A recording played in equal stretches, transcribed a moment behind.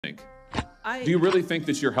Do you really think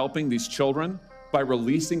that you're helping these children by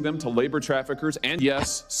releasing them to labor traffickers and,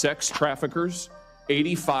 yes, sex traffickers?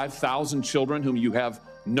 85,000 children whom you have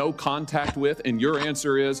no contact with, and your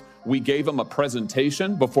answer is we gave them a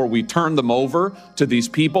presentation before we turned them over to these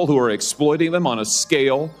people who are exploiting them on a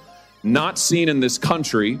scale not seen in this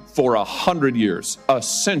country for 100 years, a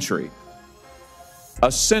century.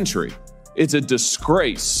 A century. It's a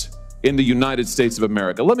disgrace in the United States of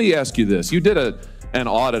America. Let me ask you this. You did an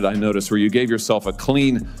audit, I noticed, where you gave yourself a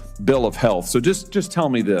clean bill of health. So just tell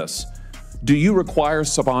me this. Do you require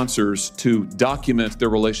sponsors to document their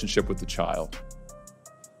relationship with the child?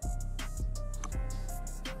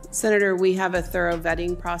 Senator, we have a thorough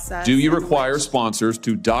vetting process. Do you require sponsors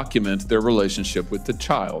to document their relationship with the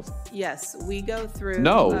child? Yes, we go through.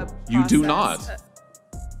 No, you do not.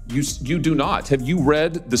 You do not. Have you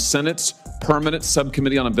read the Senate's Permanent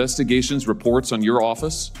Subcommittee on Investigations reports on your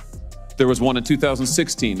office? There was one in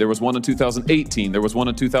 2016, there was one in 2018, there was one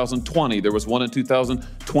in 2020, there was one in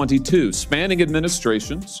 2022. Spanning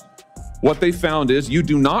administrations, what they found is you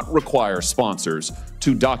do not require sponsors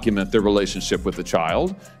to document their relationship with the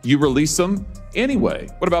child. You release them anyway.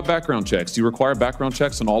 What about background checks? Do you require background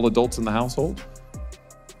checks on all adults in the household?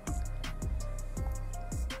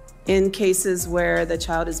 In cases where the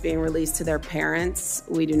child is being released to their parents,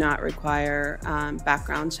 we do not require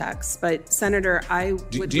background checks. But Senator, I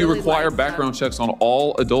would Do you require background checks on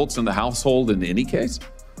all adults in the household in any case?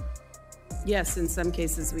 Yes, in some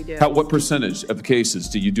cases we do. What percentage of cases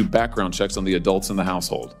do you do background checks on the adults in the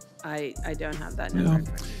household? I don't have that number.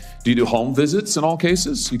 No. Do you do home visits in all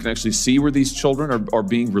cases? You can actually see where these children are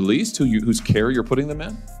being released, whose care you're putting them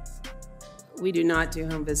in? We do not do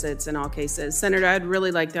home visits in all cases. Senator, I'd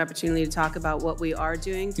really like the opportunity to talk about what we are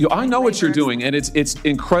doing. I know what you're doing, and it's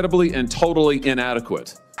incredibly and totally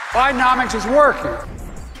inadequate. Bidenomics is working.